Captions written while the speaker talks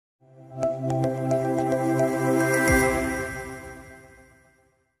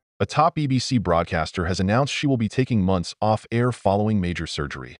A top BBC broadcaster has announced she will be taking months off air following major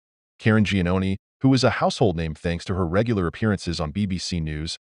surgery. Karin Giannone, who is a household name thanks to her regular appearances on BBC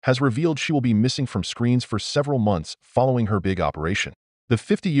News, has revealed she will be missing from screens for several months following her big operation. The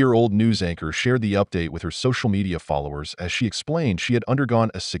 50-year-old news anchor shared the update with her social media followers as she explained she had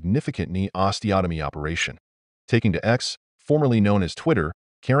undergone a significant knee osteotomy operation. Taking to X, formerly known as Twitter,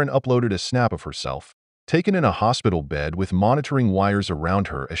 Karin uploaded a snap of herself, taken in a hospital bed with monitoring wires around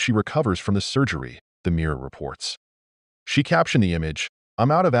her as she recovers from the surgery, the Mirror reports. She captioned the image,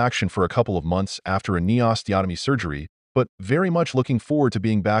 "I'm out of action for a couple of months after a knee osteotomy surgery, but very much looking forward to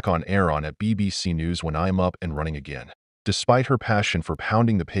being back on air on at BBC News when I'm up and running again." Despite her passion for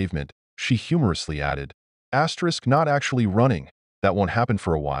pounding the pavement, she humorously added, "Not actually running. That won't happen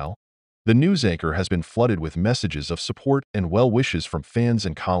for a while." The news anchor has been flooded with messages of support and well wishes from fans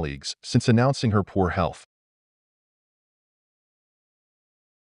and colleagues since announcing her poor health.